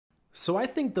So I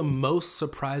think the most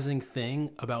surprising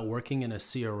thing about working in a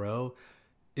CRO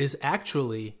is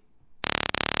actually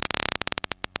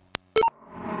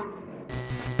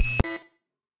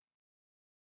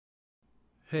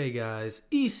Hey guys,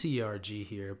 ECRG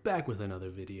here, back with another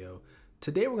video.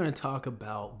 Today we're going to talk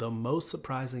about the most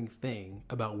surprising thing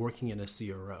about working in a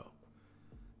CRO.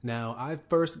 Now, I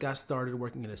first got started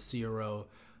working in a CRO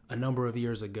a number of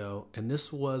years ago, and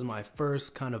this was my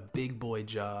first kind of big boy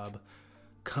job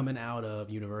coming out of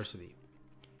university.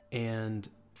 And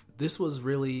this was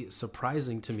really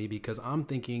surprising to me because I'm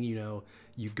thinking, you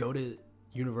go to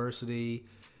university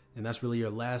and that's really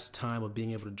your last time of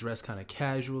being able to dress kind of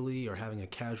casually or having a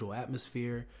casual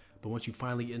atmosphere. But once you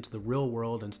finally get into the real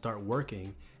world and start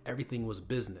working, everything was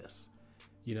business.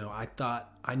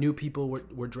 I knew people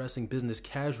were dressing business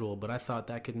casual, but I thought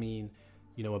that could mean,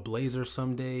 a blazer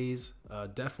some days,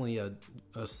 definitely a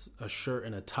shirt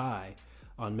and a tie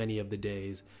on many of the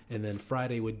days. And then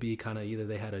Friday would be kind of either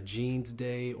they had a jeans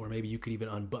day or maybe you could even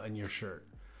unbutton your shirt.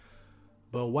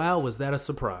 But wow, was that a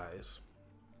surprise.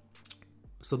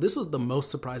 So this was the most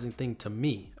surprising thing to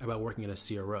me about working in a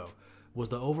CRO was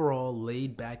the overall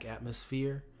laid back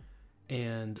atmosphere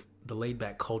and the laid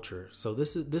back culture. So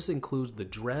this includes the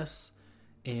dress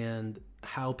and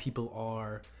how people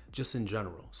are just in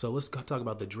general. So let's talk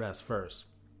about the dress first.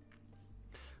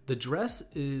 The dress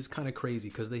is kind of crazy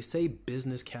because they say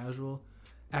business casual.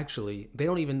 Actually, they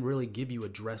don't even really give you a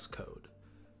dress code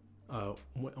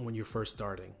when you're first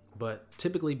starting. But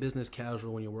typically business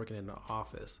casual when you're working in an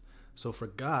office. So for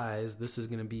guys, this is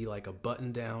going to be like a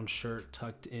button-down shirt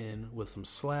tucked in with some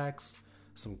slacks,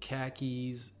 some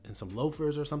khakis, and some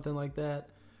loafers or something like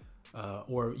that.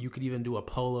 Or you could even do a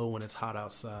polo when it's hot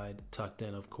outside, tucked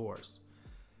in, of course.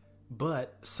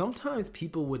 But sometimes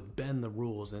people would bend the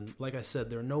rules. And like I said,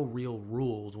 there are no real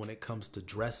rules when it comes to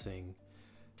dressing,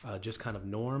 just kind of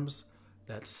norms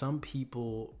that some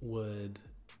people would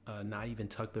not even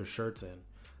tuck their shirts in.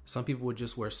 Some people would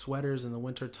just wear sweaters in the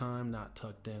wintertime, not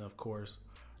tucked in, of course.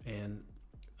 And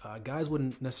guys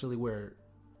wouldn't necessarily wear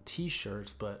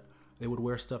t-shirts, but they would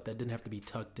wear stuff that didn't have to be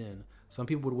tucked in. Some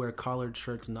people would wear collared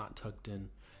shirts not tucked in.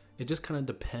 It just kind of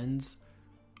depends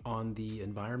on the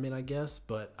environment, I guess.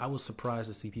 But I was surprised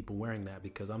to see people wearing that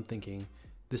because I'm thinking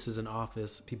this is an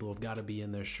office. People have got to be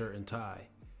in their shirt and tie.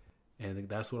 And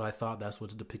that's what I thought. That's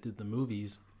what's depicted in the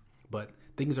movies. But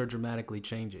things are dramatically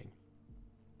changing.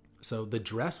 So the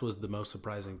dress was the most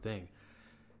surprising thing.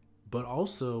 But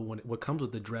also what comes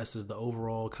with the dress is the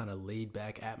overall kind of laid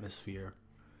back atmosphere.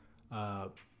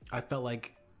 I felt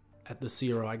like at the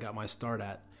CRO I got my start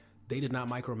at, they did not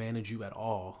micromanage you at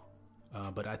all.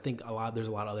 But I think there's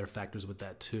a lot of other factors with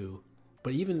that too.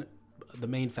 But even the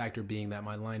main factor being that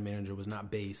my line manager was not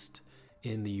based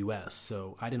in the US.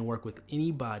 So I didn't work with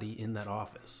anybody in that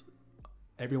office.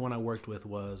 Everyone I worked with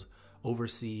was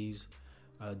overseas,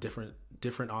 different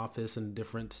office in a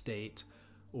different state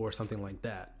or something like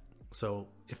that. So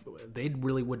if they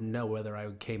really wouldn't know whether I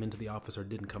came into the office or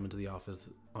didn't come into the office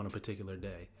on a particular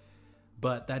day.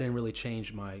 But that didn't really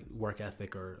change my work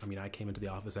ethic I came into the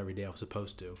office every day I was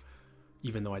supposed to,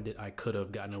 even though I could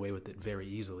have gotten away with it very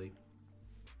easily.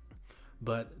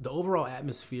 But the overall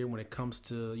atmosphere when it comes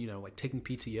to, like taking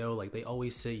PTO, like they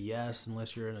always say yes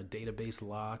unless you're in a database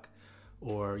lock.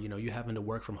 Or, you having to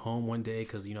work from home one day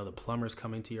because, the plumber's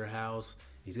coming to your house.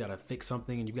 He's got to fix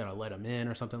something and you've got to let him in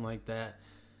or something like that.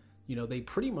 They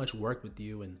pretty much work with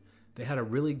you and they had a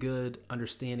really good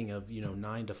understanding of,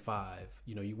 9 to 5.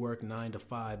 You work 9 to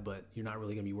 5, but you're not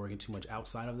really going to be working too much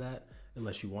outside of that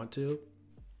unless you want to.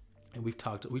 And we've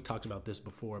talked about this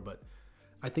before, but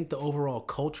I think the overall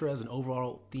culture as an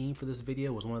overall theme for this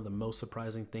video was one of the most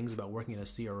surprising things about working in a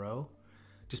CRO.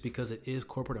 Just because it is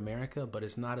corporate America, but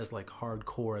it's not as like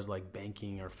hardcore as like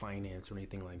banking or finance or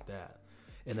anything like that.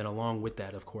 And then along with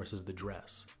that, of course, is the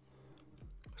dress.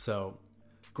 So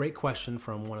great question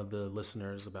from one of the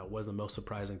listeners about what's the most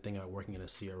surprising thing about working in a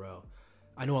CRO.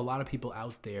 I know a lot of people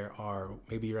out there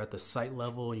maybe you're at the site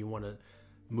level and you want to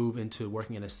move into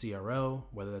working in a CRO,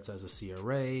 whether that's as a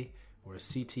CRA or a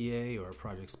CTA or a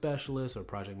project specialist or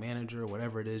project manager,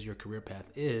 whatever it is your career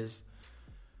path is.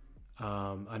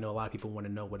 I know a lot of people want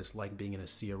to know what it's like being in a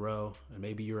CRO, and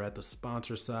maybe you're at the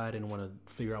sponsor side and want to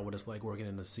figure out what it's like working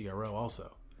in a CRO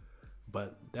also.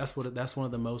 But that's one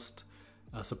of the most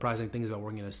surprising things about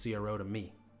working in a CRO to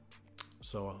me.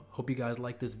 So I hope you guys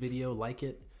like this video, like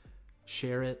it,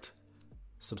 share it,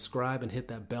 subscribe, and hit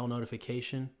that bell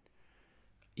notification.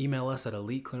 Email us at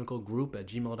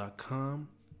eliteclinicalgroup@gmail.com.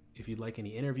 If you'd like any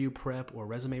interview prep or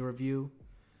resume review,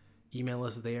 email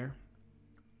us there.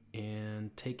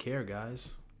 And take care,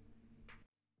 guys.